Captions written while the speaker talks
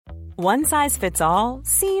One size fits all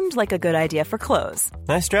seemed like a good idea for clothes.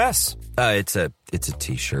 Nice dress. It's a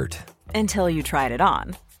t-shirt. Until you tried it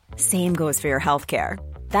on. Same goes for your healthcare.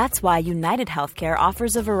 That's why United Healthcare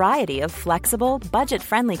offers a variety of flexible,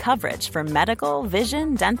 budget-friendly coverage for medical,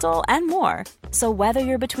 vision, dental, and more. So whether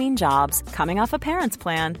you're between jobs, coming off a parent's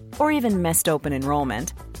plan, or even missed open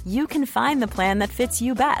enrollment, you can find the plan that fits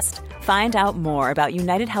you best. Find out more about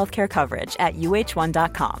United Healthcare coverage at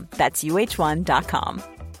uh1.com. That's uh1.com.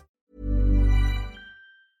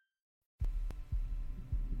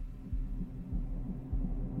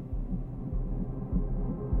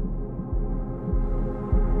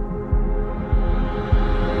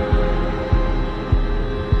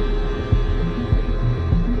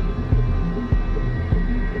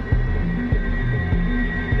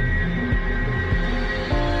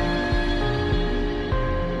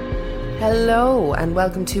 Hello and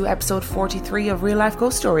welcome to episode 43 of Real Life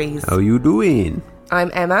Ghost Stories. How you doing?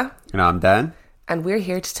 I'm Emma. And I'm Dan. And we're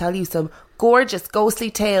here to tell you some gorgeous ghostly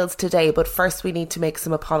tales today, but first we need to make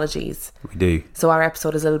some apologies. We do. So our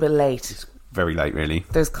episode is a little bit late. It's very late, really.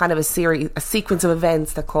 There's kind of a sequence of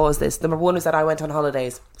events that caused this. Number one is that I went on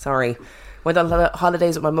holidays. Went on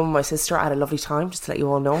holidays with my mum and my sister. I had a lovely time, just to let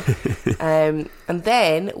you all know. And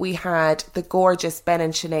then we had the gorgeous Ben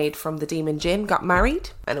and Sinead from the Demon Gin got married,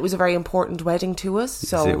 and it was a very important wedding to us.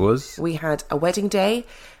 So yes, it was. We had a wedding day,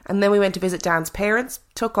 and then we went to visit Dan's parents,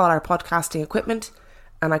 took all our podcasting equipment,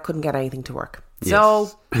 and I couldn't get anything to work. Yes.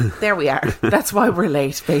 So there we are. That's why we're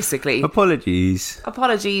late, basically. Apologies,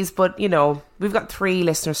 but you know, we've got 3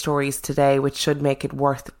 listener stories today, which should make it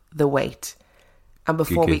worth the wait. And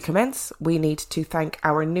before we commence, we need to thank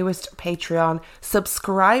our newest Patreon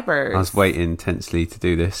subscribers. I was waiting intensely to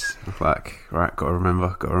do this. I was like, right, gotta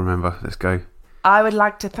remember, let's go. I would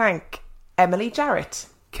like to thank Emily Jarrett.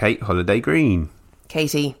 Kate Holiday Green.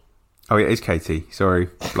 Katie. Oh yeah, it is Katie. Sorry,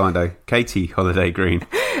 blindo. Katie Holiday Green.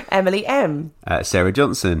 Emily M. Sarah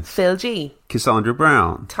Johnson. Phil G. Cassandra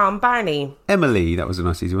Brown. Tom Barney. Emily, that was a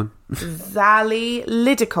nice easy one. Zally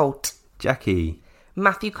Lidicote. Jackie.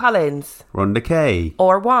 Matthew Collins. Rhonda Kay.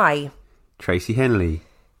 Or Y. Tracy Henley.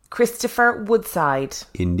 Christopher Woodside.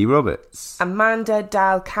 Indy Roberts. Amanda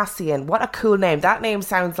Dalcassian. What a cool name. That name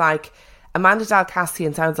sounds like... Amanda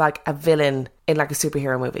Dalcassian sounds like a villain in like a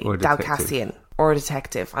superhero movie. Or a detective. Dalcassian. Or a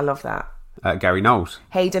detective. I love that. Gary Knowles.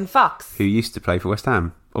 Hayden Fox. Who used to play for West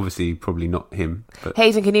Ham. Obviously, probably not him. But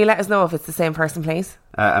Hayden, can you let us know if it's the same person, please?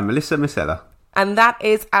 and Melissa Misella. And that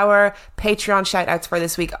is our Patreon shout-outs for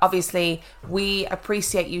this week. Obviously, we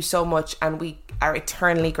appreciate you so much and we are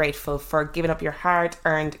eternally grateful for giving up your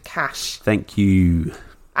hard-earned cash. Thank you.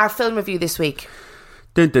 Our film review this week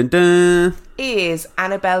Dun, dun, dun. is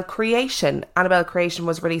Annabelle Creation. Annabelle Creation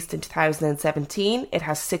was released in 2017. It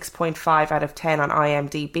has 6.5 out of 10 on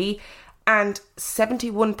IMDb and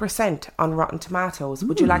 71% on Rotten Tomatoes.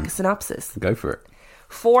 Would you like a synopsis? Go for it.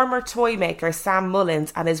 Former toy maker Sam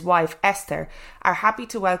Mullins and his wife Esther are happy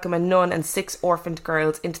to welcome a nun and 6 orphaned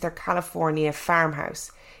girls into their California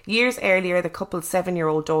farmhouse. Years earlier, the couple's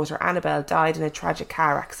 7-year-old daughter Annabelle died in a tragic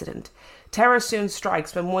car accident. Terror soon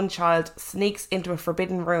strikes when one child sneaks into a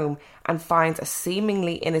forbidden room and finds a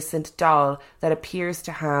seemingly innocent doll that appears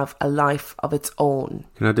to have a life of its own.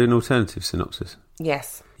 Can I do an alternative synopsis?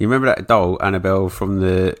 Yes. You remember that doll, Annabelle, from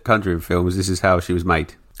the Conjuring films? This is how she was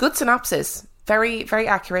made. Good synopsis. Very, very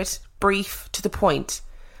accurate, brief, to the point.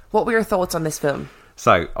 What were your thoughts on this film?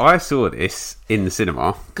 So, I saw this in the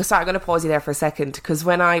cinema. I'm going to pause you there for a second, because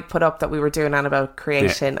when I put up that we were doing Annabelle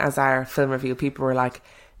Creation as our film review, people were like,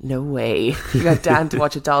 no way, you got Dan to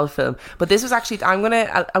watch a doll film. But this was actually, I'm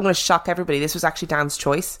gonna shock everybody, this was actually Dan's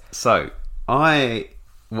choice. So, I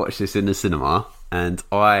watched this in the cinema, and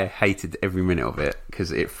I hated every minute of it,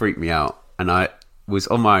 because it freaked me out, and I was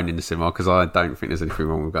on my own in the cinema because I don't think there's anything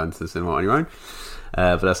wrong with going to the cinema on your own,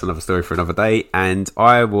 but that's another story for another day. And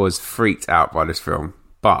I was freaked out by this film,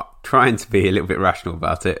 but trying to be a little bit rational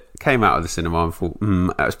about it, came out of the cinema and thought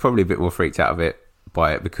I was probably a bit more freaked out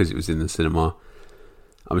by it because it was in the cinema.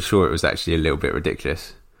 I'm sure it was actually a little bit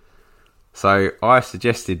ridiculous, so I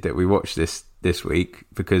suggested that we watch this week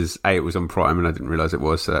because A, it was on Prime and I didn't realise it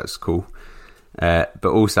was, so that's cool. But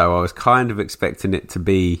also I was kind of expecting it to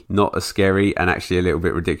be not as scary and actually a little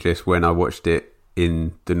bit ridiculous when I watched it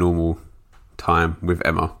in the normal time with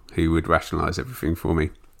Emma, who would rationalise everything for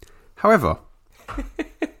me. However,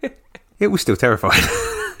 it was still terrifying.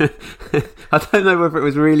 I don't know whether it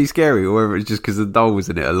was really scary or whether it was just because the doll was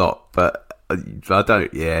in it a lot, but I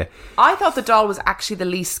don't, yeah. I thought the doll was actually the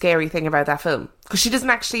least scary thing about that film, because she doesn't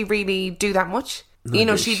actually really do that much. No, you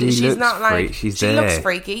know, she's not like... She looks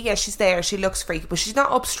freaky. Yeah, she's there. She looks freaky. But she's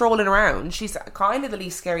not up strolling around. She's kind of the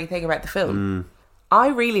least scary thing about the film. I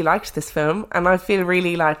really liked this film, and I feel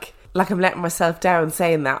really like I'm letting myself down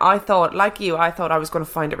saying that. I thought, like you, I thought I was going to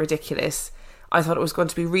find it ridiculous. I thought it was going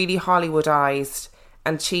to be really Hollywoodized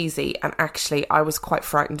and cheesy, and actually I was quite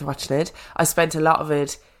frightened watching it. I spent a lot of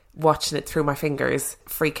it watching it through my fingers,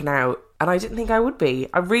 freaking out, and I didn't think I would be.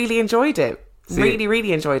 I really enjoyed it.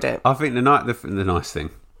 Really enjoyed it. I think the nice thing,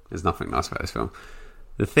 there's nothing nice about this film.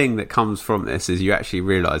 The thing that comes from this is you actually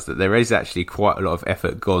realise that there is actually quite a lot of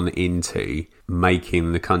effort gone into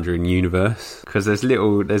making the Conjuring universe, because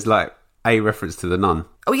there's like a reference to The Nun.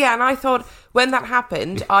 Oh yeah, and I thought when that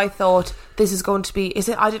happened, I thought this is going to be.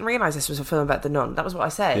 I didn't realise this was a film about The Nun. That was what I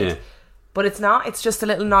said. Yeah. But it's not. It's just a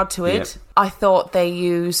little nod to it. Yep. I thought they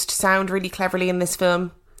used sound really cleverly in this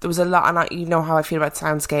film. There was a lot, and you know how I feel about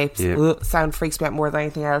soundscapes. Yep. Ugh, sound freaks me out more than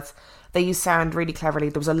anything else. They used sound really cleverly.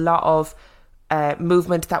 There was a lot of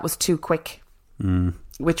movement that was too quick,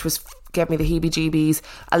 which gave me the heebie-jeebies.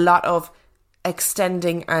 A lot of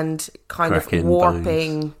extending and kind Cracking of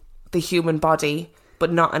warping bones. The human body,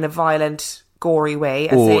 but not in a violent, gory way.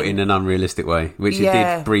 Or in an unrealistic way, which it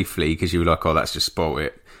Yeah. did briefly, because you were like, oh, that's just spoil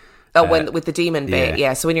it. With the demon bit, yeah.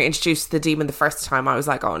 yeah. So when you're introduced to the demon the first time, I was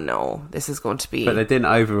like, oh no, this is going to be... But they didn't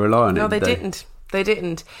over-rely on it. No, they didn't. They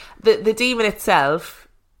didn't. The demon itself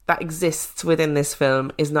that exists within this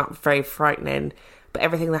film is not very frightening, but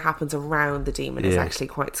everything that happens around the demon is actually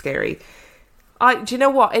quite scary. Do you know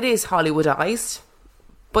what? It is Hollywoodized,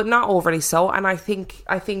 but not overly so. And I think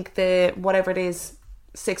the whatever it is,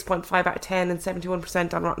 6.5 out of 10 and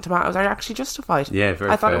 71% on Rotten Tomatoes are actually justified. Yeah,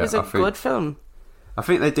 very I thought fair. it was a good film. I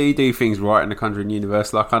think they do things right in the Conjuring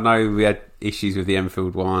universe. Like, I know we had issues with the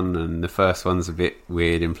Enfield one, and the first one's a bit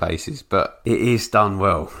weird in places, but it is done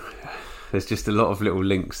well. There's just a lot of little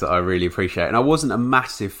links that I really appreciate. And I wasn't a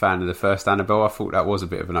massive fan of the first Annabelle. I thought that was a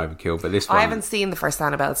bit of an overkill, but this one... I haven't seen the first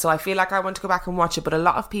Annabelle, so I feel like I want to go back and watch it. But a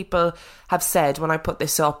lot of people have said, when I put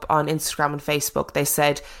this up on Instagram and Facebook, they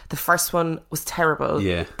said the first one was terrible,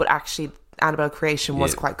 but actually Annabelle Creation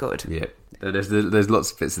was quite good. Yeah. There's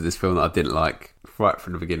lots of bits of this film that I didn't like right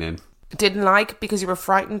from the beginning. Didn't like because you were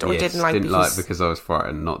frightened, or Yes, didn't like because I was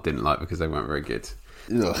frightened, not didn't like because they weren't very good.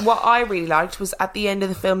 Ugh. What I really liked was at the end of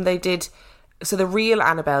the film they did... So the real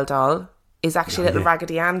Annabelle doll is actually a little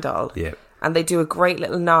Raggedy Ann doll. Yeah. And they do a great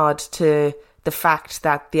little nod to the fact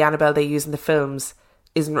that the Annabelle they use in the films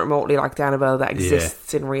isn't remotely like the Annabelle that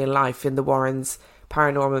exists in real life in the Warrens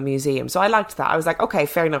Paranormal Museum. So I liked that. I was like, okay,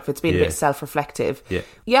 fair enough. It's been a bit self-reflective.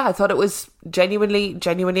 Yeah, I thought it was genuinely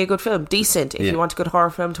a good film. Decent. If you want a good horror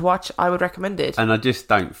film to watch, I would recommend it. And I just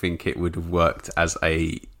don't think it would have worked as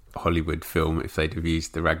a Hollywood film if they'd have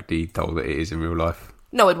used the Raggedy doll that it is in real life.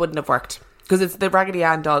 No, it wouldn't have worked. Because it's the Raggedy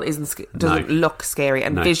Ann doll doesn't look scary,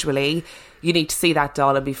 and visually you need to see that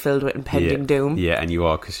doll and be filled with impending doom. Yeah, and you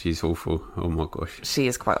are, because she's awful. Oh my gosh. She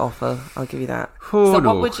is quite awful, I'll give you that. Oh, so no.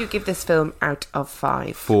 what would you give this film out of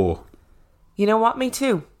 5? 4. You know what, me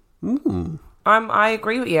too. I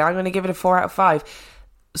agree with you. I'm going to give it a 4 out of 5.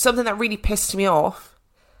 Something that really pissed me off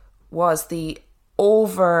was the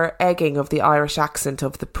over-egging of the Irish accent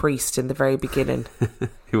of the priest in the very beginning.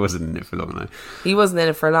 He wasn't in it for long, though. He wasn't in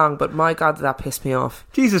it for long, but my God, did that piss me off.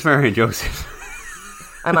 Jesus, Mary and Joseph.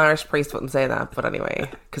 An Irish priest wouldn't say that, but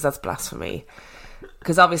anyway, because that's blasphemy.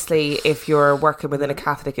 Because obviously, if you're working within a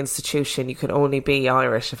Catholic institution, you can only be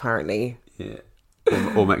Irish, apparently. Yeah.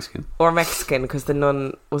 Or Mexican. Or Mexican, because the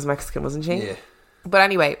nun was Mexican, wasn't she? Yeah. But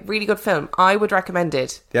anyway, really good film. I would recommend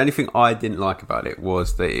it. The only thing I didn't like about it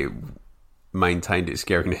was that it maintained its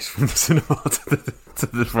scariness from the cinema to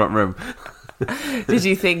the front room. Did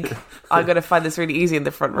you think, I'm going to find this really easy in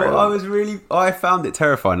the front row? Well, I found it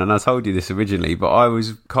terrifying, and I told you this originally, but I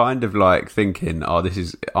was kind of like thinking,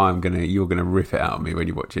 you're gonna rip it out of me when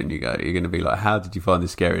you watch it, and you're gonna be like, how did you find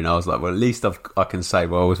this scary? And I was like, well, at least I can say,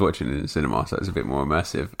 well, I was watching it in the cinema, so it's a bit more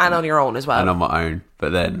immersive. And on your own as well. And on my own,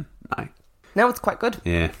 but then, no. No, it's quite good.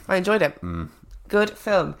 Yeah. I enjoyed it. Good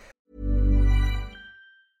film.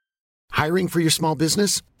 Hiring for your small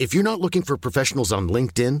business? If you're not looking for professionals on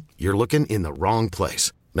LinkedIn, you're looking in the wrong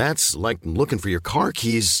place. That's like looking for your car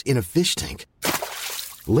keys in a fish tank.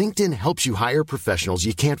 LinkedIn helps you hire professionals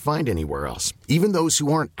you can't find anywhere else, even those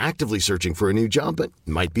who aren't actively searching for a new job but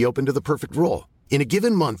might be open to the perfect role. In a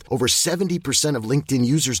given month, over 70% of LinkedIn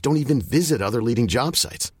users don't even visit other leading job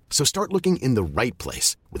sites. So start looking in the right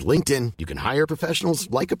place. With LinkedIn, you can hire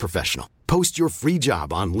professionals like a professional. Post your free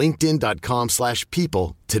job on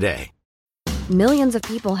linkedin.com/people today. Millions of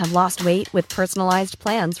people have lost weight with personalized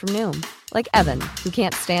plans from Noom. Like Evan, who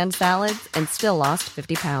can't stand salads and still lost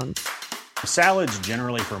 50 pounds. Salads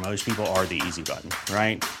generally for most people are the easy button,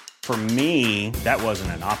 right? For me, that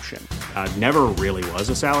wasn't an option. I never really was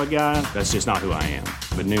a salad guy. That's just not who I am.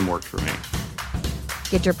 But Noom worked for me.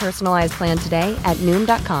 Get your personalized plan today at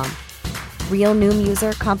Noom.com. Real Noom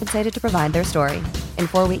user compensated to provide their story. In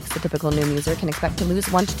 4 weeks, the typical Noom user can expect to lose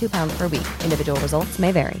 1 to 2 pounds per week. Individual results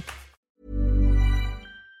may vary.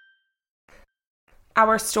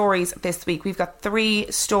 Our stories this week, we've got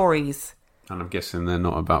 3 stories. And I'm guessing they're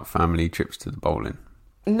not about family trips to the bowling.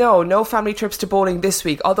 No family trips to bowling this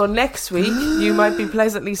week. Although next week, you might be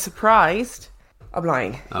pleasantly surprised. I'm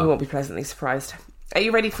lying. You won't be pleasantly surprised. Are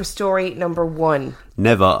you ready for story number 1?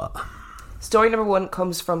 Never. Story number 1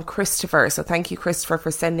 comes from Christopher. So thank you, Christopher,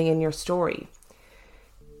 for sending in your story.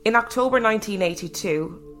 In October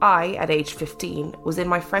 1982, I, at age 15, was in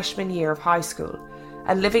my freshman year of high school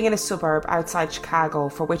and living in a suburb outside Chicago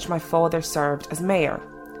for which my father served as mayor.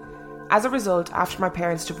 As a result, after my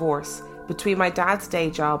parents' divorce, between my dad's day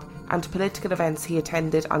job and political events he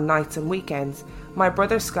attended on nights and weekends, my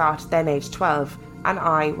brother Scott, then aged 12, and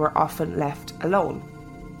I were often left alone.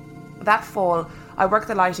 That fall, I worked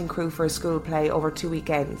the lighting crew for a school play over 2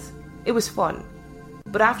 weekends. It was fun.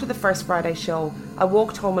 But after the first Friday show, I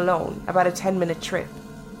walked home alone, about a 10-minute trip.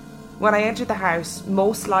 When I entered the house,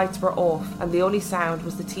 most lights were off and the only sound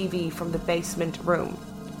was the TV from the basement room.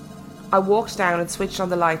 I walked down and switched on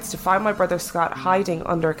the lights to find my brother Scott hiding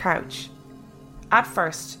under a couch. At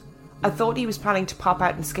first, I thought he was planning to pop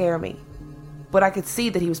out and scare me, but I could see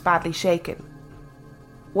that he was badly shaken.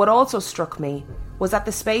 What also struck me was that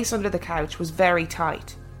the space under the couch was very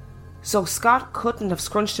tight, so Scott couldn't have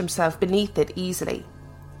scrunched himself beneath it easily.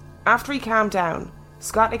 After he calmed down,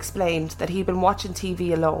 Scott explained that he'd been watching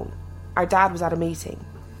TV alone. Our dad was at a meeting,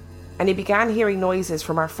 and he began hearing noises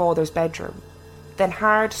from our father's bedroom, then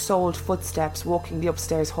hard-soled footsteps walking the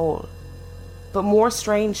upstairs hall. But more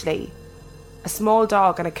strangely, a small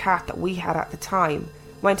dog and a cat that we had at the time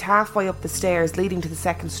went halfway up the stairs leading to the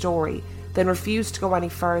second story, then refused to go any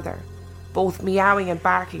further, both meowing and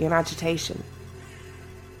barking in agitation.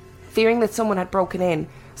 Fearing that someone had broken in,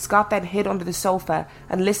 Scott then hid under the sofa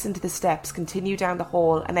and listened to the steps continue down the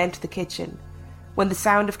hall and enter the kitchen, when the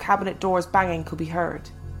sound of cabinet doors banging could be heard.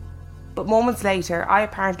 But moments later, I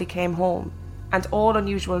apparently came home, and all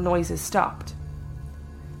unusual noises stopped.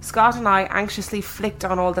 Scott and I anxiously flicked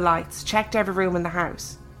on all the lights, checked every room in the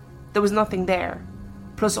house. There was nothing there,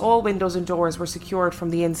 plus all windows and doors were secured from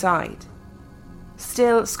the inside.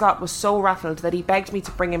 Still, Scott was so rattled that he begged me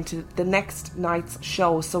to bring him to the next night's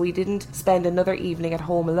show so he didn't spend another evening at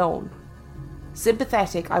home alone.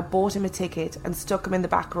 Sympathetic, I bought him a ticket and stuck him in the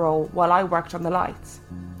back row while I worked on the lights.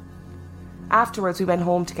 Afterwards, we went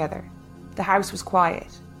home together. The house was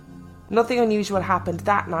quiet. Nothing unusual happened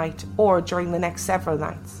that night or during the next several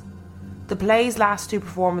nights. The play's last 2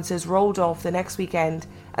 performances rolled off the next weekend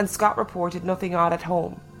and Scott reported nothing odd at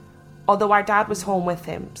home, although our dad was home with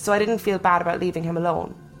him, so I didn't feel bad about leaving him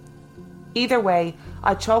alone. Either way,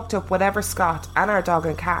 I chalked up whatever Scott and our dog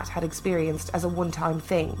and cat had experienced as a one-time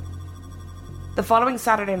thing. The following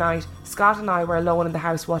Saturday night, Scott and I were alone in the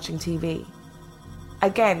house watching TV.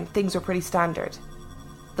 Again, things were pretty standard.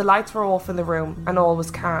 The lights were off in the room and all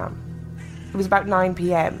was calm. It was about 9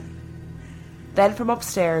 p.m. Then from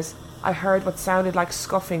upstairs, I heard what sounded like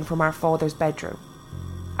scuffing from our father's bedroom,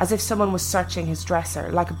 as if someone was searching his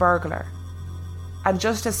dresser, like a burglar. And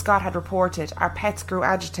just as Scott had reported, our pets grew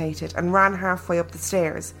agitated and ran halfway up the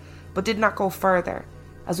stairs, but did not go further,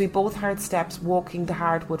 as we both heard steps walking the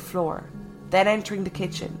hardwood floor, then entering the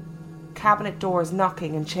kitchen, cabinet doors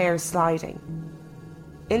knocking and chairs sliding.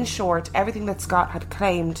 In short, everything that Scott had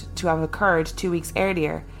claimed to have occurred 2 weeks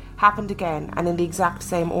earlier happened again and in the exact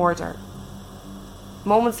same order.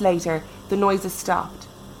 Moments later, the noises stopped,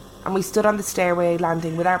 and we stood on the stairway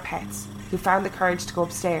landing with our pets, who found the courage to go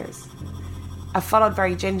upstairs. I followed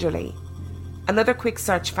very gingerly. Another quick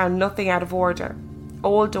search found nothing out of order.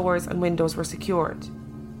 All doors and windows were secured.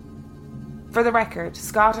 For the record,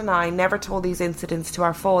 Scott and I never told these incidents to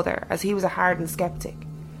our father, as he was a hardened skeptic.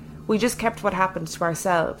 We just kept what happened to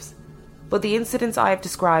ourselves, but the incidents I have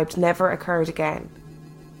described never occurred again.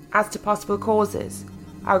 As to possible causes,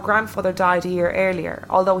 our grandfather died a year earlier,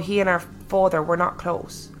 although he and our father were not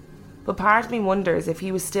close. But part of me wonders if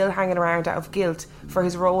he was still hanging around out of guilt for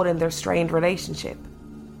his role in their strained relationship.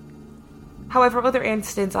 However, other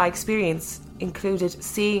incidents I experienced included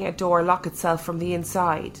seeing a door lock itself from the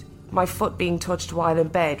inside, my foot being touched while in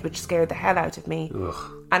bed, which scared the hell out of me,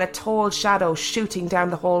 and a tall shadow shooting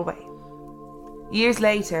down the hallway. Years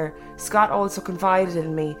later, Scott also confided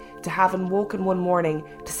in me to having woken one morning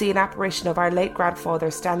to see an apparition of our late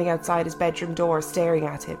grandfather standing outside his bedroom door staring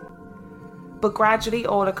at him. But gradually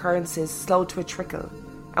all occurrences slowed to a trickle,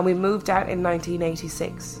 and we moved out in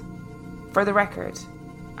 1986. For the record,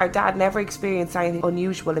 our dad never experienced anything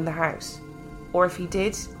unusual in the house, or if he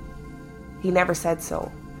did, He never said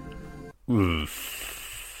so. I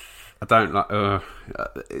don't like...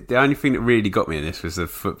 the only thing that really got me in this was the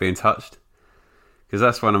foot being touched. Because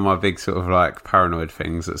that's one of my big sort of like paranoid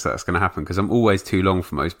things that's going to happen. Because I'm always too long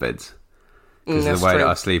for most beds. Because of the way that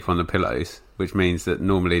I sleep on the pillows. Which means that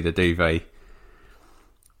normally the duvet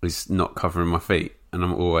is not covering my feet. And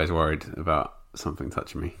I'm always worried about something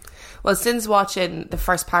touching me. Well, since watching the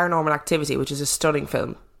first Paranormal Activity, which is a stunning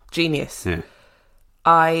film, genius,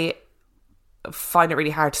 I find it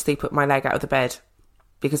really hard to sleep with my leg out of the bed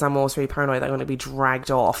because I'm always really paranoid that I'm going to be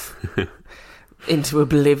dragged off into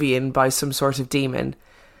oblivion by some sort of demon.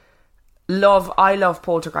 I love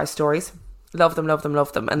poltergeist stories. Love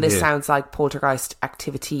them. And this sounds like poltergeist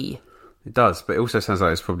activity. It does, but it also sounds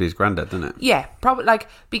like it's probably his granddad, doesn't it? Yeah, probably,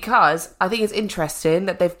 because I think it's interesting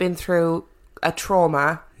that they've been through a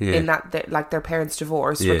trauma in that their parents'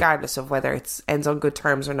 divorce, regardless of whether it ends on good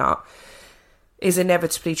terms or not, is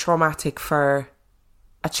inevitably traumatic for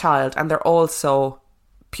a child, and they're also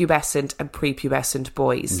pubescent and prepubescent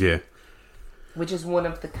boys. Yeah. Which is one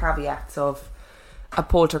of the caveats of a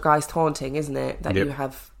poltergeist haunting, isn't it? That you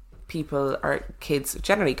have people or kids,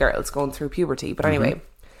 generally girls, going through puberty. But anyway,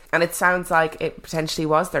 and it sounds like it potentially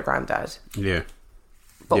was their granddad. Yeah.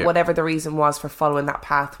 But whatever the reason was for following that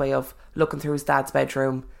pathway of looking through his dad's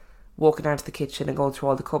bedroom, walking down to the kitchen and going through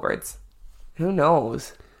all the cupboards, who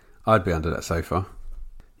knows? I'd be under that sofa.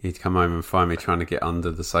 You'd come home and find me trying to get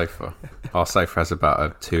under the sofa. Our sofa has about a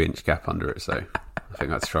 2-inch gap under it, so I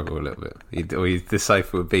think I'd struggle a little bit. The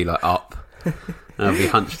sofa would be like up, and I'd be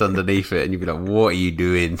hunched underneath it, and you'd be like, "What are you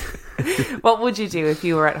doing?" What would you do if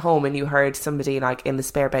you were at home and you heard somebody like in the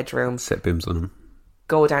spare bedroom? Set bims on them.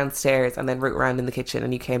 Go downstairs and then root around in the kitchen,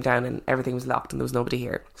 and you came down and everything was locked and there was nobody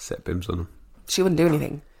here. Set bims on them. She wouldn't do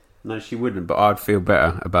anything. No, she wouldn't, but I'd feel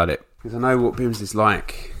better about it because I know what Bims is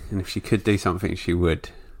like, and if she could do something, she would.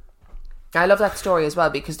 I love that story as well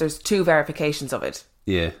because there's 2 verifications of it.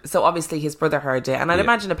 Yeah. So obviously his brother heard it, and I'd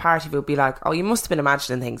imagine a part of it would be like, "Oh, you must have been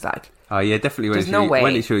imagining things like." Oh yeah, definitely. There's no way.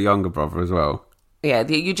 When it's your younger brother as well. Yeah,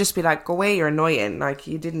 you'd just be like, "Go away, you're annoying." Like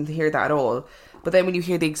you didn't hear that at all. But then when you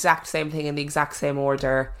hear the exact same thing in the exact same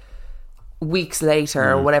order, weeks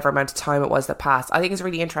later or whatever amount of time it was that passed, I think it's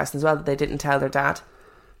really interesting as well that they didn't tell their dad.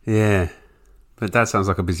 Yeah, but Dad sounds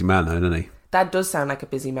like a busy man, though, doesn't he? Dad does sound like a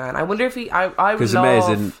busy man. I wonder if he. I would love because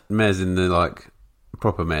the mayors in the like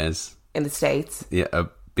proper mayors in the States, are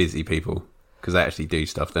busy people because they actually do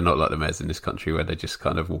stuff. They're not like the mayors in this country where they just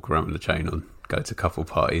kind of walk around with a chain on, go to couple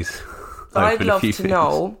parties. But I'd love to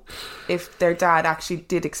know if their dad actually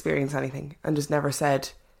did experience anything and just never said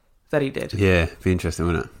that he did. Yeah, it'd be interesting,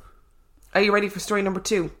 wouldn't it? Are you ready for story number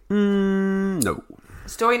 2? No.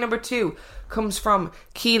 Story number 2 comes from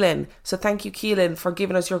Keelan. So thank you, Keelan, for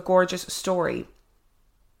giving us your gorgeous story.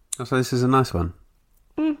 Oh, so this is a nice one.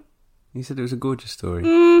 You said it was a gorgeous story.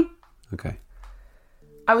 Okay.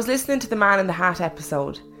 I was listening to the Man in the Hat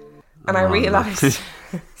episode, and I realised...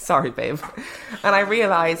 Sorry, babe. And I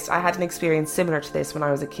realised I had an experience similar to this when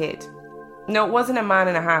I was a kid. No, it wasn't a man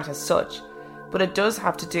in a hat as such, but it does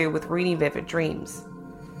have to do with really vivid dreams.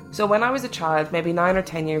 So when I was a child, maybe 9 or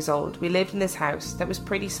 10 years old, we lived in this house that was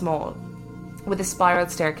pretty small, with a spiral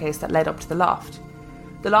staircase that led up to the loft.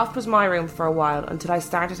 The loft was my room for a while until I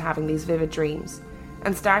started having these vivid dreams,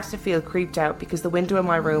 and started to feel creeped out because the window in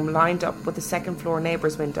my room lined up with the second floor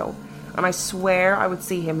neighbour's window, and I swear I would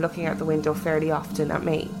see him looking out the window fairly often at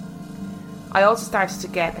me. I also started to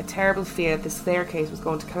get a terrible fear that the staircase was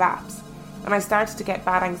going to collapse, and I started to get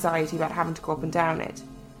bad anxiety about having to go up and down it.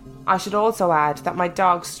 I should also add that my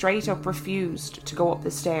dog straight up refused to go up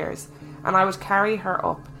the stairs, and I would carry her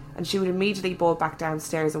up and she would immediately bolt back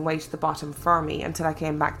downstairs and wait at the bottom for me until I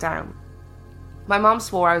came back down. My mum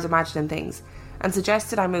swore I was imagining things and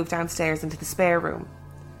suggested I move downstairs into the spare room.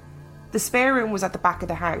 The spare room was at the back of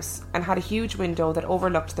the house and had a huge window that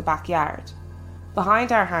overlooked the backyard.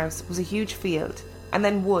 Behind our house was a huge field and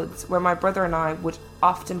then woods where my brother and I would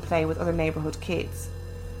often play with other neighbourhood kids.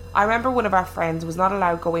 I remember one of our friends was not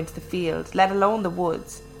allowed to go into the field, let alone the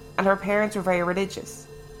woods, and her parents were very religious.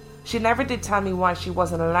 She never did tell me why she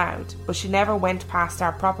wasn't allowed, but she never went past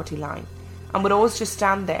our property line and would always just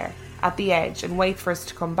stand there at the edge and wait for us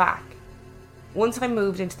to come back. Once I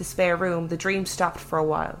moved into the spare room, the dreams stopped for a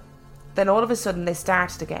while. Then all of a sudden they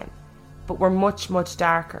started again, but were much, much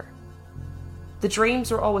darker. The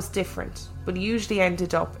dreams were always different, but usually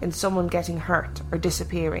ended up in someone getting hurt or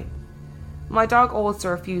disappearing. My dog also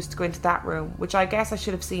refused to go into that room, which I guess I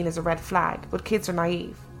should have seen as a red flag, but kids are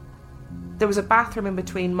naive. There was a bathroom in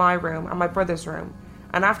between my room and my brother's room,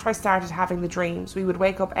 and after I started having the dreams, we would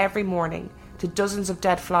wake up every morning to dozens of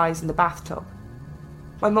dead flies in the bathtub.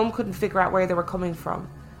 My mum couldn't figure out where they were coming from,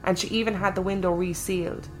 and she even had the window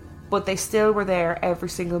resealed, but they still were there every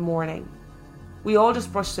single morning. We all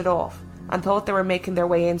just brushed it off and thought they were making their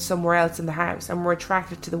way in somewhere else in the house and were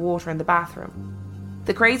attracted to the water in the bathroom.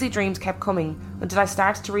 The crazy dreams kept coming until I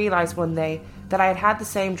started to realise one day that I had had the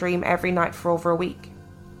same dream every night for over a week.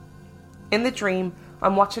 In the dream,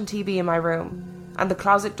 I'm watching TV in my room, and the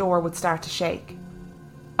closet door would start to shake.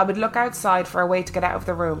 I would look outside for a way to get out of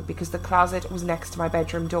the room because the closet was next to my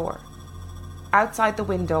bedroom door. Outside the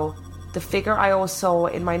window, the figure I always saw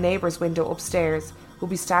in my neighbour's window upstairs would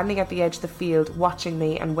be standing at the edge of the field watching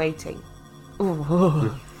me and waiting.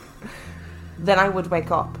 Ooh. Then I would wake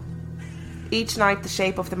up. Each night the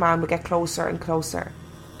shape of the man would get closer and closer,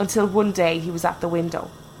 until one day he was at the window.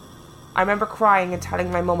 I remember crying and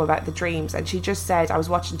telling my mum about the dreams, and she just said I was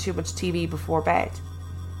watching too much TV before bed.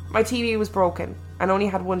 My TV was broken and only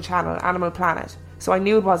had one channel, Animal Planet, so I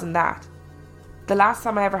knew it wasn't that. The last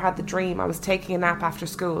time I ever had the dream, I was taking a nap after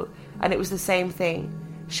school, and it was the same thing,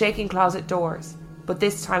 shaking closet doors, but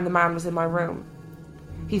this time the man was in my room.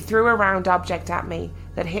 He threw a round object at me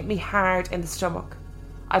that hit me hard in the stomach.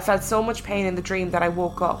 I felt so much pain in the dream that I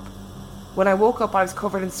woke up. When I woke up, I was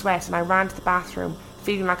covered in sweat and I ran to the bathroom,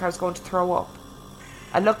 feeling like I was going to throw up.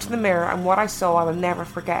 I looked in the mirror and what I saw I will never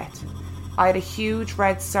forget. I had a huge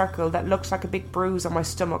red circle that looked like a big bruise on my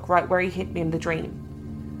stomach right where he hit me in the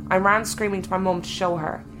dream. I ran screaming to my mum to show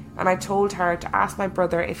her, and I told her to ask my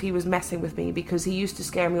brother if he was messing with me because he used to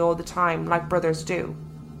scare me all the time, like brothers do.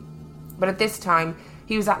 But at this time,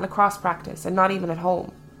 he was at lacrosse practice and not even at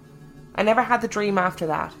home. I never had the dream after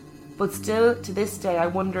that, but still to this day I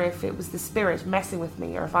wonder if it was the spirit messing with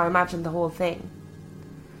me or if I imagined the whole thing.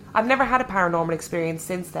 I've never had a paranormal experience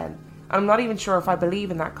since then, and I'm not even sure if I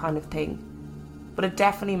believe in that kind of thing, but it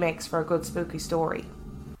definitely makes for a good spooky story.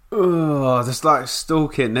 Oh, just like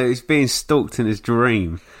stalking. He's being stalked in his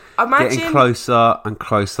dream. Imagine, getting closer and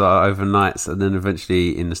closer over nights, and then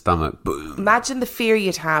eventually in the stomach. Boom. Imagine the fear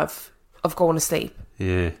you'd have of going to sleep.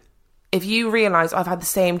 Yeah. If you realise I've had the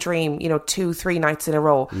same dream, 2-3 nights in a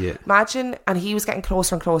row. Yeah. Imagine, and he was getting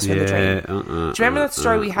closer and closer in the dream. Do you remember that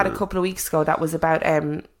story we had a couple of weeks ago that was about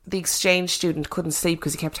the exchange student couldn't sleep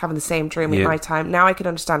because he kept having the same dream at night time? Now I can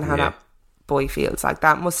understand how that boy feels. Like,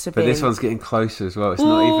 that must have been... But this one's getting closer as well. It's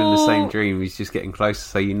not even the same dream. He's just getting closer.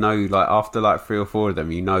 So like, after like 3 or 4 of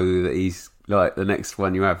them, you know that he's like, the next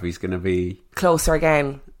one you have, he's going to be... Closer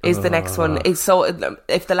again. Is the next one. So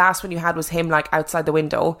if the last one you had was him like outside the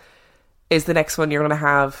window... Is the next one you're going to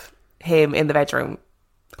have him in the bedroom?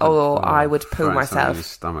 Oh, I would poo myself. His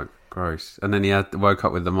stomach, gross. And then he woke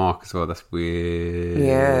up with the mark as well. That's weird.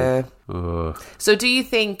 Yeah. Oh. So do you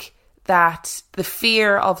think that the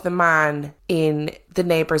fear of the man in the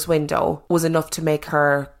neighbour's window was enough to make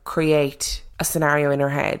her create a scenario in her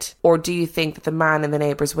head? Or do you think that the man in the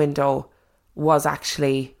neighbour's window was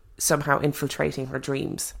actually somehow infiltrating her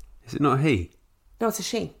dreams? Is it not he? No, it's a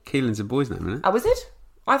she. Keelan's a boy's name, isn't it? Oh, is it?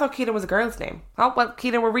 I thought Keelan was a girl's name. Oh, well,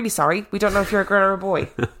 Keelan, we're really sorry. We don't know if you're a girl or a boy.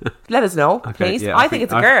 Let us know, please. Yeah, I think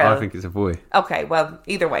it's a girl. I think it's a boy. Okay, well,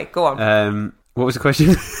 either way, go on. What was the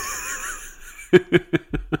question?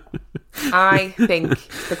 I think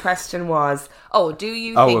the question was, do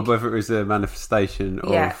you think... Oh, whether it was a manifestation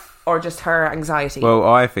of... Yeah, or just her anxiety. Well,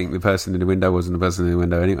 I think the person in the window wasn't the person in the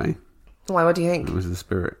window anyway. Why, what do you think? It was the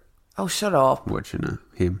spirit. Oh, shut up. Watching her.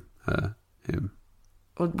 Him. Him.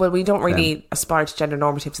 Well, we don't really aspire to gender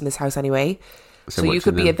normatives in this house anyway. So you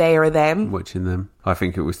could be them. a they or a them. Watching them. I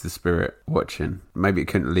think it was the spirit watching. Maybe it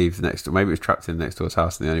couldn't leave the next door. Maybe it was trapped in the next door's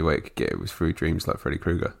house and the only way it could get it was through dreams like Freddy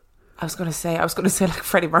Krueger. I was going to say like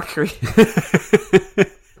Freddie Mercury.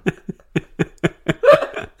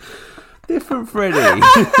 Different Freddie.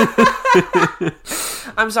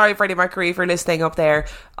 I'm sorry, Freddie Mercury, if you're listening up there.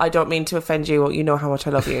 I don't mean to offend you. You know how much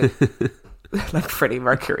I love you. Like Freddie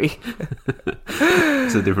Mercury.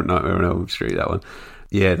 It's a different Nightmare on Elm Street, that one.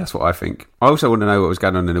 Yeah, that's what I think. I also want to know what was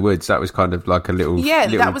going on in the woods. That was kind of like a little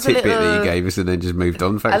that was tidbit that you gave us and then just moved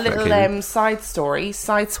on. Thanks, a little side story,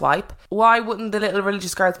 side swipe. Why wouldn't the little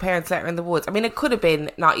religious girl's parents let her in the woods? I mean, it could have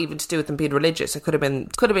been not even to do with them being religious. It could have been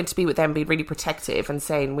to be with them being really protective and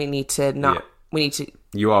saying we need to not... Yeah. We need to...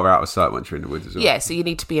 You are out of sight once you're in the woods as well. Yeah, so you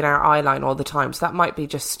need to be in our eye line all the time. So that might be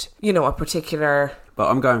just, a particular... But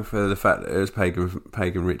I'm going for the fact that there's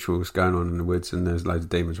pagan rituals going on in the woods and there's loads of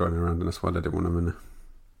demons running around and that's why they didn't want them in there.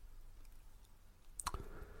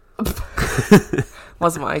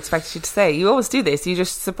 Wasn't what I expected you to say. You always do this. You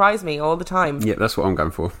just surprise me all the time. Yeah, that's what I'm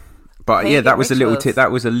going for. But pagan that was rituals. That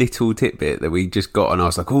was a little tidbit that we just got and I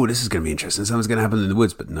was like, oh, this is going to be interesting. Something's going to happen in the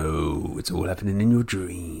woods. But no, it's all happening in your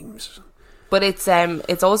dreams. But it's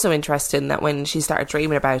also interesting that when she started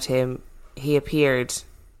dreaming about him, he appeared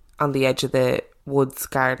on the edge of the woods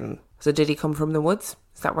garden. So did he come from the woods?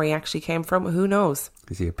 Is that where he actually came from? Who knows?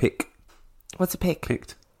 Is he a pick? What's a pick?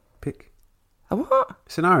 Pick. A what?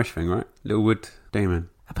 It's an Irish thing, right? Little wood demon.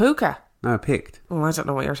 A puka? No, picked. Oh, I don't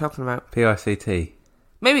know what you're talking about. P-I-C-T.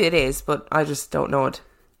 Maybe it is, but I just don't know it.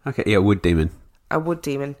 Okay, yeah, wood demon. A wood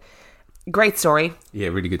demon. Great story. Yeah,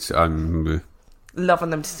 really good. Loving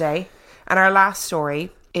them today. And our last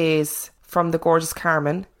story is from the gorgeous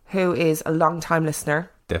Carmen, who is a long-time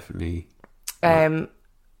listener. Definitely.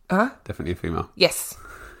 Definitely a female. Yes.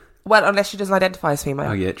 Well, unless she doesn't identify as female.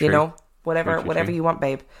 Oh, yeah, true. You know, whatever you want,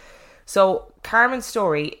 babe. So, Carmen's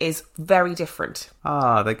story is very different.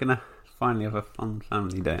 They're going to finally have a fun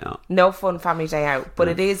family day out. No fun family day out, but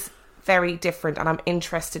it is very different, and I'm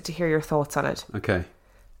interested to hear your thoughts on it. Okay.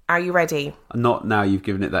 Are you ready? Not now you've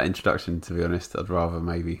given it that introduction, to be honest. I'd rather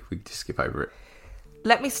maybe we just skip over it.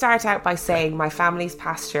 Let me start out by saying my family's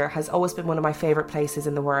pasture has always been one of my favourite places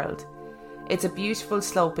in the world. It's a beautiful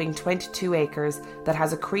sloping 22 acres that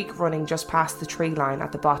has a creek running just past the tree line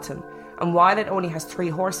at the bottom, and while it only has 3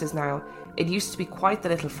 horses now, it used to be quite the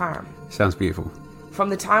little farm. Sounds beautiful. From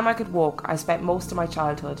the time I could walk, I spent most of my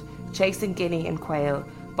childhood chasing guinea and quail,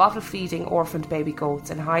 bottle feeding orphaned baby goats,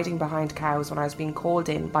 and hiding behind cows when I was being called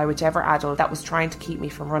in by whichever adult that was trying to keep me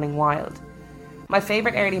from running wild. My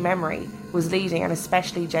favourite early memory was leading an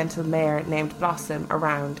especially gentle mare named Blossom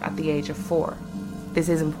around at the age of 4. This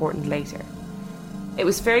is important later. It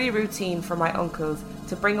was fairly routine for my uncles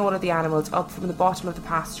to bring one of the animals up from the bottom of the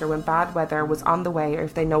pasture when bad weather was on the way or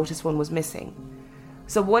if they noticed one was missing.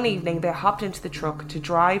 So one evening they hopped into the truck to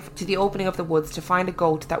drive to the opening of the woods to find a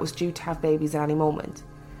goat that was due to have babies at any moment.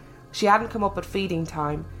 She hadn't come up at feeding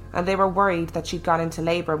time, and they were worried that she'd gone into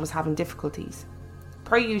labour and was having difficulties.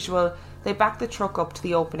 Per usual, they backed the truck up to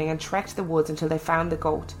the opening and trekked the woods until they found the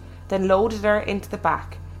goat, then loaded her into the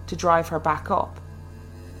back to drive her back up.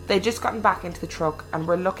 They'd just gotten back into the truck and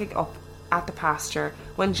were looking up at the pasture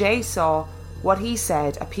when Jay saw what he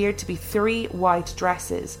said appeared to be 3 white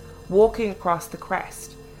dresses walking across the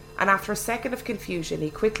crest, and after a second of confusion he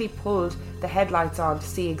quickly pulled the headlights on to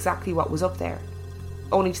see exactly what was up there,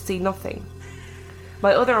 only to see nothing.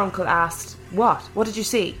 My other uncle asked, What did you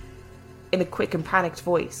see?" in a quick and panicked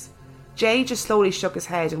voice. Jay just slowly shook his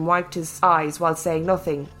head and wiped his eyes while saying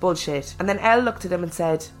nothing, bullshit, and then Elle looked at him and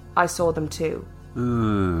said, "I saw them too."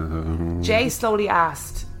 Jay slowly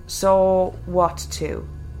asked, "So what too?"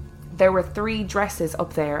 "There were 3 dresses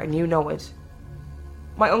up there and you know it."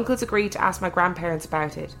 My uncles agreed to ask my grandparents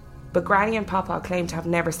about it, but Granny and Papa claimed to have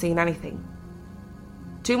never seen anything.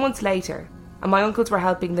 2 months later, and my uncles were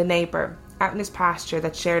helping the neighbour out in his pasture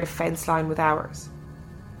that shared a fence line with ours.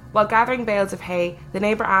 While gathering bales of hay, the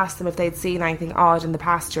neighbour asked them if they'd seen anything odd in the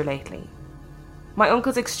pasture lately. My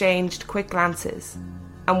uncles exchanged quick glances,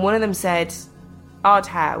 and one of them said, "Odd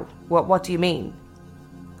how? What do you mean?"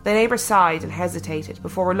 The neighbour sighed and hesitated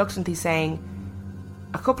before reluctantly saying,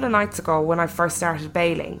 "A couple of nights ago when I first started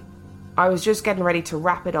baling, I was just getting ready to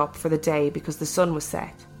wrap it up for the day because the sun was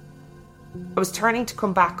set. I was turning to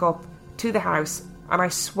come back up to the house and I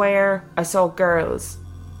swear I saw girls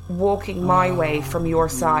walking my way from your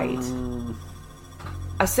side."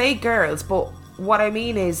 I say girls, but what I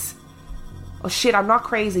mean is, oh shit, I'm not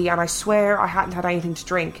crazy and I swear I hadn't had anything to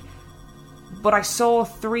drink, but I saw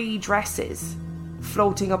 3 dresses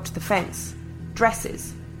floating up to the fence.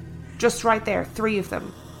 Dresses. Just right there, 3 of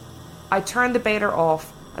them. I turned the baler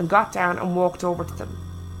off and got down and walked over to them.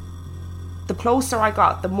 The closer I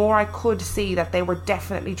got, the more I could see that they were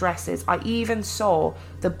definitely dresses. I even saw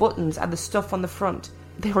the buttons and the stuff on the front.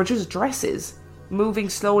 They were just dresses, moving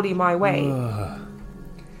slowly my way.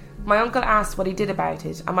 My uncle asked what he did about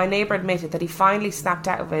it, and my neighbour admitted that he finally snapped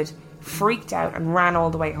out of it, freaked out and ran all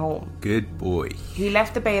the way home. Good boy. He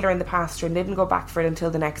left the baler in the pasture and didn't go back for it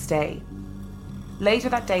until the next day. Later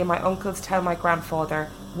that day, my uncles tell my grandfather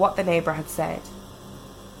what the neighbour had said.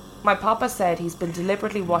 My papa said he's been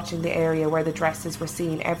deliberately watching the area where the dresses were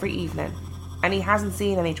seen every evening, and he hasn't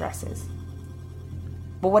seen any dresses.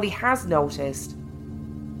 But what he has noticed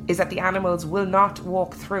is that the animals will not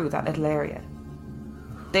walk through that little area.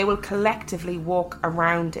 They will collectively walk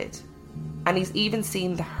around it, and he's even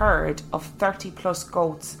seen the herd of 30 plus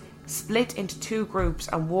goats split into 2 groups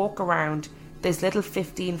and walk around this little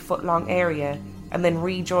 15-foot long area and then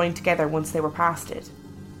rejoin together once they were past it.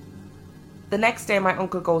 The next day my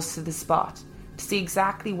uncle goes to the spot to see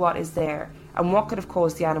exactly what is there and what could have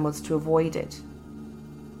caused the animals to avoid it.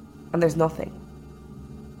 And there's nothing.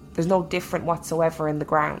 There's no different whatsoever in the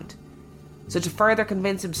ground. So to further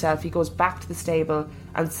convince himself, he goes back to the stable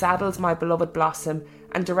and saddles my beloved Blossom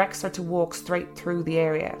and directs her to walk straight through the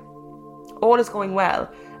area. All is going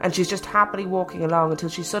well, and she's just happily walking along until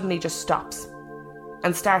she suddenly just stops,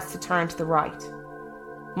 and starts to turn to the right.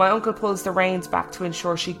 My uncle pulls the reins back to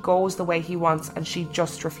ensure she goes the way he wants, and she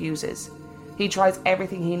just refuses. He tries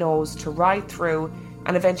everything he knows to ride through,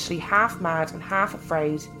 and eventually, half mad and half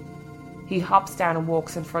afraid, he hops down and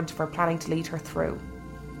walks in front of her, planning to lead her through.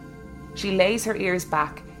 She lays her ears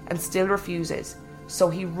back and still refuses, so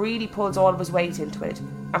he really pulls all of his weight into it,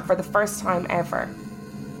 and for the first time ever,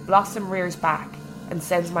 Blossom rears back and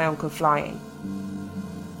sends my uncle flying.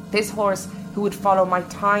 This horse, who would follow my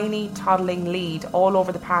tiny, toddling lead all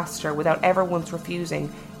over the pasture without ever once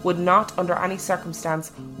refusing, would not, under any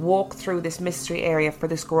circumstance, walk through this mystery area for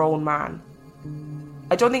this grown man.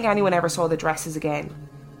 I don't think anyone ever saw the dresses again,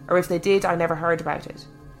 or if they did, I never heard about it.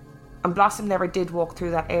 And Blossom never did walk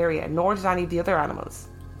through that area, nor did any of the other animals.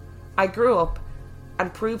 I grew up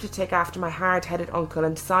and proved to take after my hard-headed uncle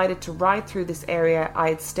and decided to ride through this area I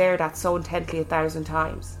had stared at so intently 1,000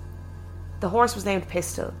 times. The horse was named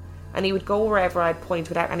Pistol, and he would go wherever I'd point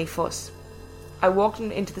without any fuss. I walked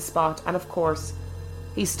him into the spot, and of course,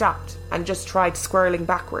 he stopped and just tried swirling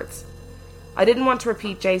backwards. I didn't want to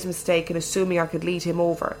repeat Jay's mistake in assuming I could lead him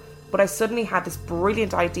over, but I suddenly had this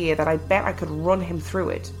brilliant idea that I bet I could run him through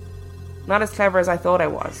it. Not as clever as I thought I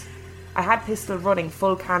was. I had Pistol running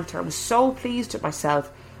full canter and was so pleased with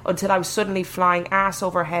myself until I was suddenly flying ass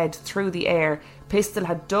over head through the air. Pistol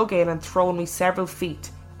had dug in and thrown me several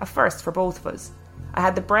feet, a first for both of us. I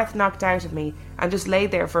had the breath knocked out of me and just lay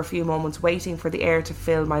there for a few moments waiting for the air to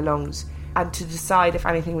fill my lungs and to decide if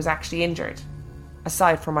anything was actually injured,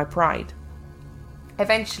 aside from my pride.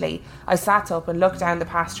 Eventually, I sat up and looked down the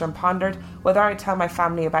pasture and pondered whether I'd tell my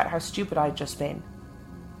family about how stupid I'd just been.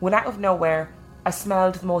 When out of nowhere, I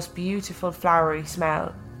smelled the most beautiful flowery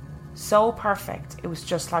smell. So perfect, it was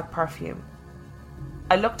just like perfume.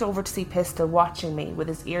 I looked over to see Pistol watching me with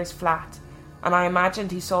his ears flat, and I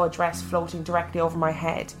imagined he saw a dress floating directly over my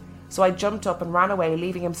head, so I jumped up and ran away,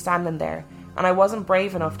 leaving him standing there, and I wasn't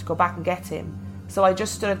brave enough to go back and get him, so I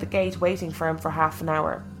just stood at the gate waiting for him for half an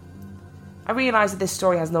hour. I realise that this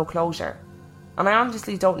story has no closure, and I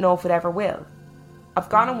honestly don't know if it ever will. I've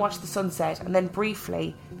gone and watched the sunset and then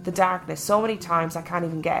briefly the darkness so many times I can't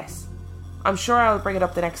even guess. I'm sure I'll bring it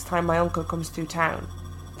up the next time my uncle comes through town,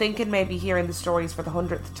 thinking maybe hearing the stories for the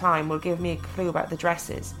 100th time will give me a clue about the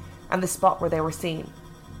dresses and the spot where they were seen.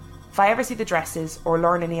 If I ever see the dresses or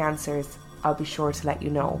learn any answers, I'll be sure to let you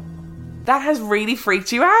know. That has really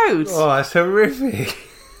freaked you out. Oh, that's horrific.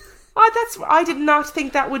 I did not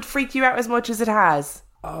think that would freak you out as much as it has.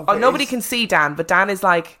 Oh, nobody can see Dan, but Dan is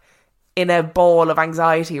like in a ball of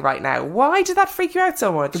anxiety right now. Why did that freak you out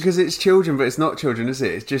so much? Because it's children, but it's not children, is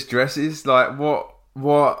it? It's just dresses. Like, what,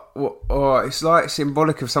 it's like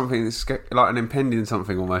symbolic of something that's like an impending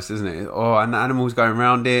something almost, isn't it? Oh, and the animals going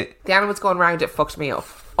around it. The animals going around it fucked me up.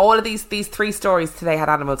 All of these 3 stories today had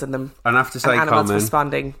animals in them. And I have to say, animals Carmen,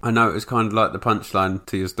 responding. I know it was kind of like the punchline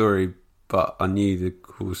to your story, but I knew the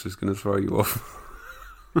horse was going to throw you off.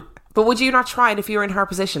 But would you not try it if you were in her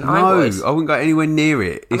position? No, I would. I wouldn't go anywhere near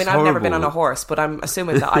it. It's I've never been on a horse, but I'm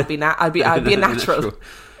assuming that I'd be a natural.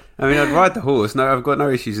 I mean, I'd ride the horse. No, I've got no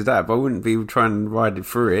issues with that, but I wouldn't be trying to ride it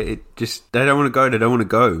through it. It just, they don't want to go. They don't want to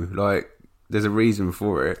go. Like, there's a reason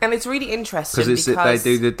for it. And it's really interesting because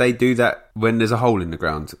they do that when there's a hole in the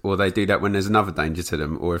ground, or they do that when there's another danger to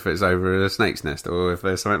them, or if it's over a snake's nest, or if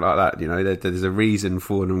there's something like that. You know, there's a reason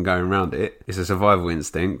for them going around it. It's a survival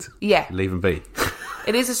instinct. Yeah. Leave them be.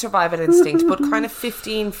 It is a survival instinct, but kind of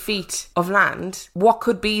 15 feet of land, what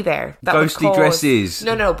could be there? That Ghostly would cause... dresses.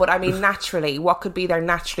 No, but I mean naturally, what could be there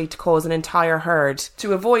naturally to cause an entire herd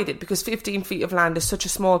to avoid it? Because 15 feet of land is such a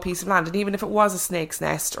small piece of land, and even if it was a snake's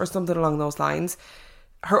nest or something along those lines,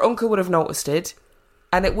 her uncle would have noticed it,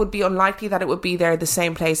 and it would be unlikely that it would be there the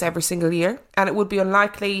same place every single year, and it would be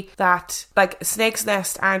unlikely that, like, a snake's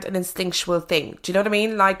nest aren't an instinctual thing. Do you know what I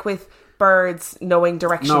mean? Like with birds knowing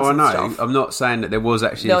directions. No, I know. And stuff. I'm not saying that there was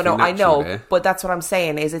actually. No, I know. There. But that's what I'm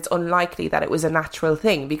saying is it's unlikely that it was a natural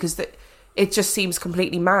thing because it just seems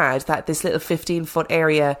completely mad that this little 15-foot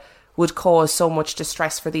area would cause so much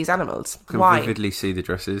distress for these animals. I can why? vividly see the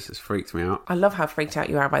dresses. It's freaked me out. I love how freaked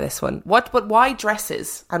out you are by this one. But why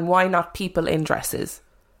dresses and why not people in dresses?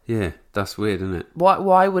 Yeah, that's weird, isn't it?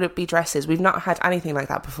 Why would it be dresses? We've not had anything like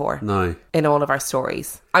that before. No. In all of our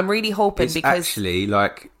stories. I'm really hoping it's because... actually,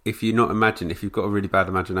 like, if you've got a really bad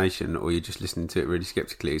imagination or you're just listening to it really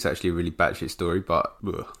skeptically, it's actually a really batshit story, but...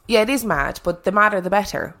 Ugh. Yeah, it is mad, but the madder the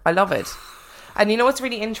better. I love it. And you know what's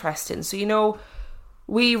really interesting? So, you know,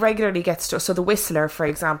 we regularly get stuff. So the Whistler, for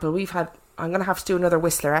example, we've had I'm going to have to do another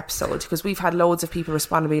Whistler episode because we've had loads of people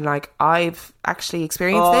respond being like, I've actually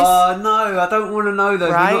experienced this. Oh, no, I don't want to know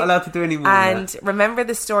those. Right? We're not allowed to do any more. And remember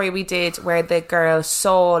the story we did where the girl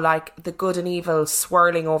saw like the good and evil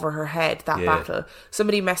swirling over her head, that battle?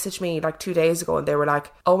 Somebody messaged me like 2 days ago and they were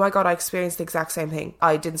like, oh my God, I experienced the exact same thing.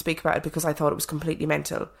 I didn't speak about it because I thought it was completely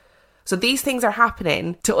mental. So these things are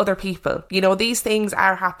happening to other people. You know, these things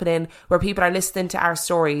are happening where people are listening to our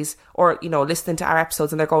stories or, you know, listening to our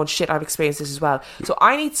episodes and they're going, shit, I've experienced this as well. So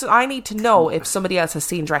I need to know if somebody else has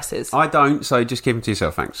seen dresses. I don't, so just keep them to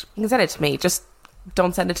yourself, thanks. You can send it to me. Just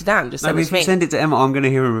don't send it to Dan. Just send it if to me. you send it to Emma, I'm going to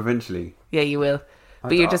hear him eventually. Yeah, you will.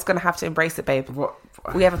 But you're just going to have to embrace it, babe. What?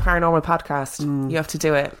 We have a paranormal podcast. You have to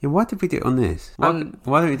do it. Yeah, why did we do it on this? Why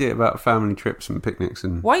don't we do it about family trips and picnics?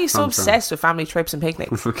 And Why are you so obsessed with family trips and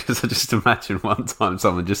picnics? Because I just imagine one time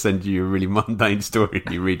someone just sends you a really mundane story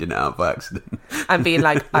and you're reading it out by accident. And being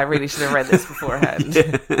like, I really should have read this beforehand.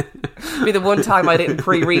 Be the one time I didn't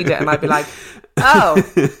pre-read it and I'd be like, oh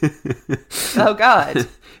God.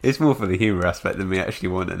 It's more for the humour aspect than me actually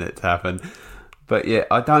wanting it to happen. But yeah,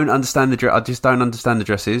 I don't understand I just don't understand the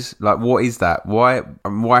dresses. Like, what is that? Why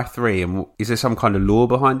 3? And is there some kind of lore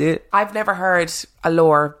behind it? I've never heard a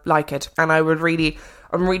lore like it, and I'm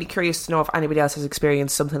really curious to know if anybody else has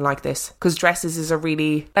experienced something like this. Because dresses is a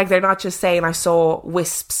really, like, they're not just saying I saw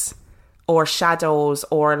wisps or shadows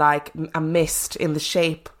or like a mist in the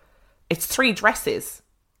shape. It's 3 dresses.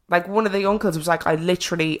 Like, one of the uncles was like, or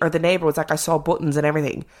the neighbour was like, I saw buttons and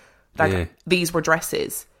everything. Like, these were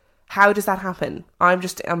dresses. How does that happen? I'm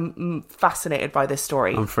fascinated by this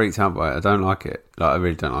story. I'm freaked out by it. I don't like it. Like, I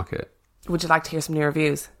really don't like it. Would you like to hear some new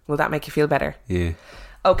reviews? Will that make you feel better? Yeah.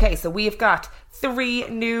 Okay, so we've got 3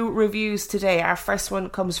 new reviews today. Our first one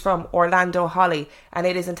comes from Orlando Holly, and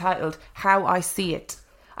it is entitled How I See It.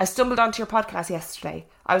 I stumbled onto your podcast yesterday.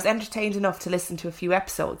 I was entertained enough to listen to a few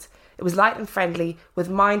episodes. It was light and friendly, with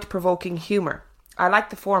mind-provoking humour. I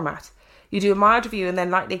like the format. You do a mild review and then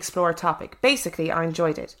lightly explore a topic. Basically, I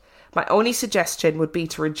enjoyed it. My only suggestion would be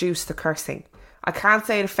to reduce the cursing. I can't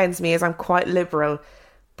say it offends me as I'm quite liberal,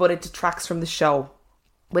 but it detracts from the show.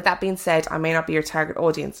 With that being said, I may not be your target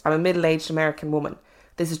audience. I'm a middle-aged American woman.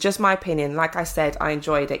 This is just my opinion. Like I said, I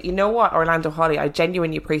enjoyed it. You know what, Orlando Holly, I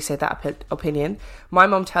genuinely appreciate that opinion. My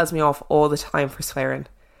mum tells me off all the time for swearing.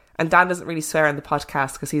 And Dan doesn't really swear on the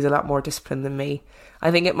podcast because he's a lot more disciplined than me. I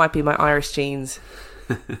think it might be my Irish genes.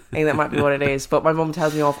 I think that might be what it is. But my mum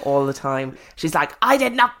tells me off all the time. She's like, I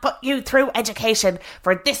did not put you through education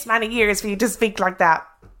for this many years for you to speak like that.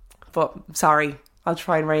 But sorry, I'll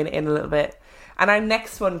try and rein it in a little bit. And our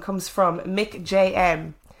next one comes from Mick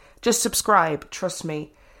JM. Just subscribe, trust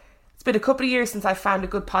me. It's been a couple of years since I found a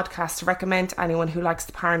good podcast to recommend to anyone who likes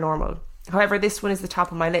the paranormal. However, this one is the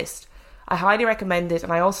top of my list. I highly recommend it,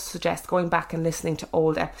 and I also suggest going back and listening to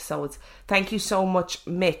old episodes. Thank you so much,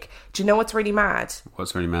 Mick. Do you know what's really mad?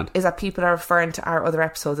 What's really mad? Is that people are referring to our other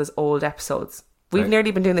episodes as old episodes. We've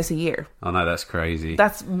nearly been doing this a year. Oh no, that's crazy.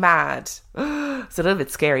 That's mad. It's a little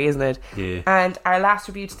bit scary, isn't it? Yeah. And our last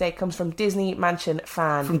review today comes from Disney Mansion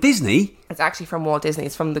Fan. From Disney? It's actually from Walt Disney.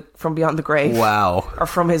 It's from Beyond the Grave. Wow. Or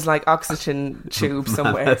from his like oxygen tube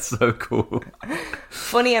somewhere. That's so cool.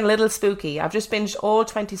 Funny and little spooky. I've just binged all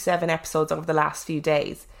 27 episodes over the last few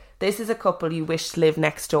days. This is a couple you wish to live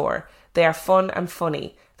next door. They are fun and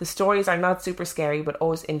funny. The stories are not super scary, but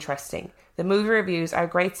always interesting. The movie reviews are a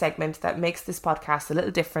great segment that makes this podcast a little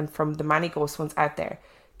different from the many ghost ones out there.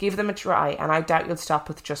 Give them a try, and I doubt you'll stop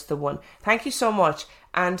with just the one. Thank you so much.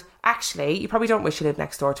 And actually, you probably don't wish you lived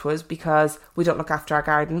next door to us because we don't look after our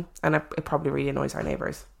garden, and it probably really annoys our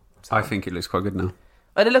neighbours. So. I think it looks quite good now.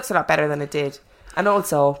 But it looks a lot better than it did. And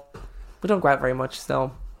also, we don't go out very much,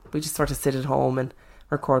 so we just sort of sit at home and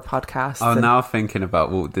record podcasts. I'm now thinking about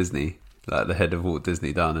Walt Disney. Like the head of Walt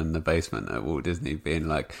Disney down in the basement at Walt Disney being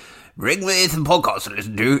like, bring me some podcasts to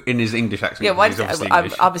listen to in his English accent. Yeah,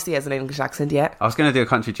 obviously has an English accent, yeah. I was going to do a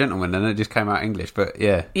Country Gentleman and it just came out English, but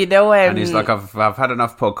yeah. You know, and he's like, I've had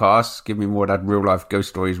enough podcasts. Give me more of that real life ghost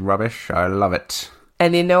stories rubbish. I love it.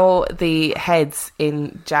 And you know the heads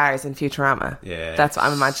in jars in Futurama? Yeah. That's what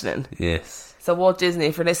I'm imagining. Yes. So Walt Disney,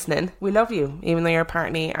 if you're listening, we love you, even though you're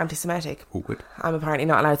apparently anti-Semitic. Awkward. I'm apparently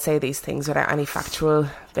not allowed to say these things without any factual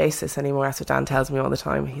basis anymore. That's what Dan tells me all the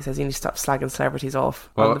time. He says you need to stop slagging celebrities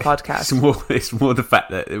off on the podcast. It's more the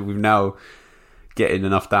fact that we've now getting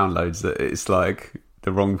enough downloads that it's like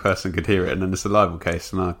the wrong person could hear it and then it's a libel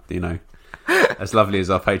case. And you know, as lovely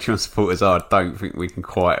as our Patreon supporters are, I don't think we can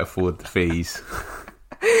quite afford the fees.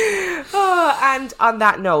 Oh, And on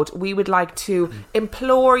that note, we would like to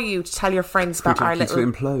implore you to tell your friends about our little...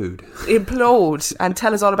 implode and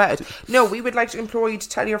tell us all about it. No, we would like to implore you to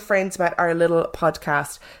tell your friends about our little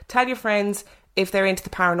podcast. Tell your friends if they're into the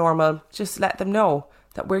paranormal. Just let them know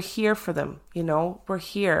that we're here for them. You know, we're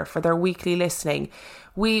here for their weekly listening.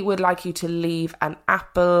 We would like you to leave an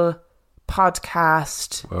Apple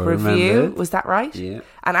podcast review. Remembered. Was that right? Yeah.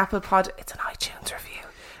 It's an iTunes review.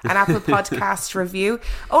 An Apple Podcast review,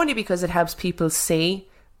 only because it helps people see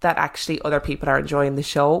that actually other people are enjoying the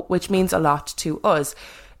show, which means a lot to us.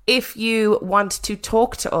 If you want to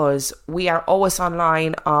talk to us, we are always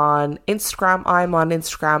online on Instagram. I'm on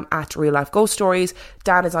Instagram at Real Life Ghost Stories.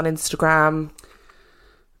 Dan is on Instagram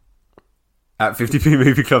at 50p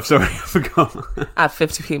Movie Club. Sorry, I forgot. At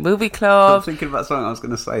 50p Movie Club. I'm thinking about something I was going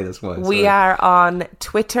to say. That's why. We are on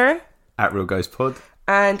Twitter at Real Ghost Pod.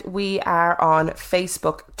 And we are on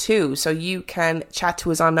Facebook too. So you can chat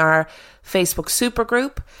to us on our Facebook super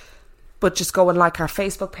group. But just go and like our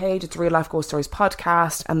Facebook page. It's Real Life Ghost Stories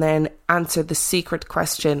Podcast. And then answer the secret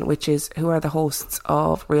question, which is, who are the hosts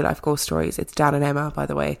of Real Life Ghost Stories? It's Dan and Emma, by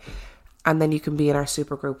the way. And then you can be in our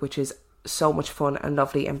super group, which is so much fun and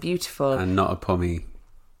lovely and beautiful. And not a pommy.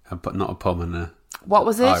 Not a pom and a... What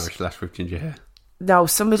was it? Irish lash with ginger hair. No,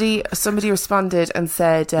 somebody responded and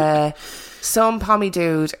said some pommy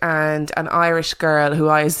dude and an Irish girl who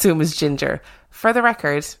I assume is ginger. For the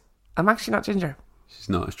record, I'm actually not ginger. She's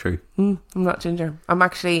not, it's true. I'm not ginger. I'm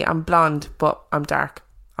blonde, but I'm dark.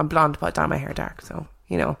 I'm blonde, but I dye my hair dark. So,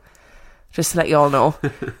 you know, just to let you all know.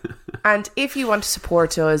 And if you want to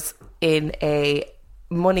support us in a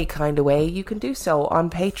money kind of way, you can do so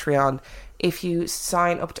on Patreon. If you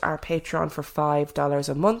sign up to our Patreon for $5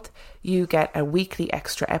 a month, you get a weekly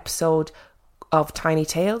extra episode of Tiny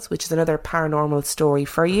Tales, which is another paranormal story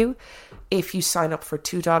for you. If you sign up for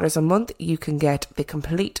 $2 a month, you can get the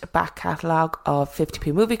complete back catalogue of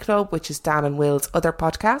 50p Movie Club, which is Dan and Will's other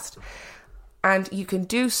podcast. And you can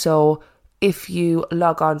do so if you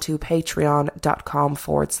log on to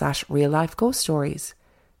patreon.com/Real Life Ghost Stories.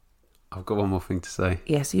 I've got one more thing to say.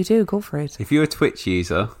 Yes, you do. Go for it. If you're a Twitch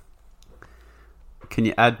user, can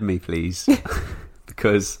you add me, please?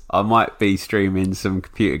 Because I might be streaming some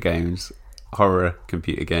computer games, horror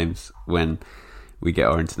computer games, when we get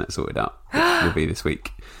our internet sorted out. Which will be this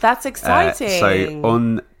week. That's exciting. So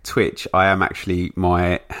on Twitch, I am actually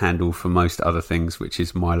my handle for most other things, which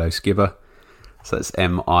is Milo Skibber. So that's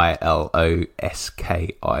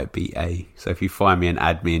MILOSKIBA. So if you find me and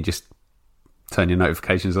add me and just turn your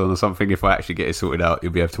notifications on or something, if I actually get it sorted out,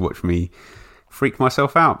 you'll be able to watch me freak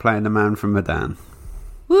myself out playing the man from Medan.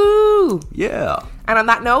 Woo! Yeah. And on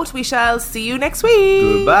that note, we shall see you next week.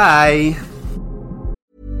 Goodbye.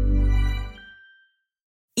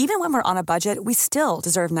 Even when we're on a budget, we still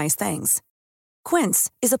deserve nice things. Quince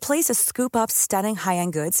is a place to scoop up stunning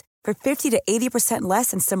high-end goods for 50 to 80%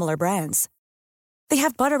 less than similar brands. They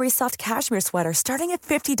have buttery soft cashmere sweaters starting at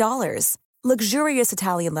 $50, luxurious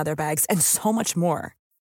Italian leather bags, and so much more.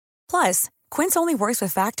 Plus, Quince only works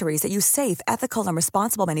with factories that use safe, ethical, and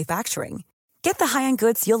responsible manufacturing. Get the high-end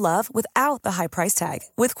goods you'll love without the high price tag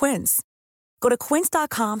with Quince. Go to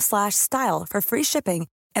quince.com/style for free shipping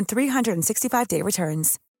and 365-day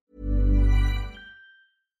returns.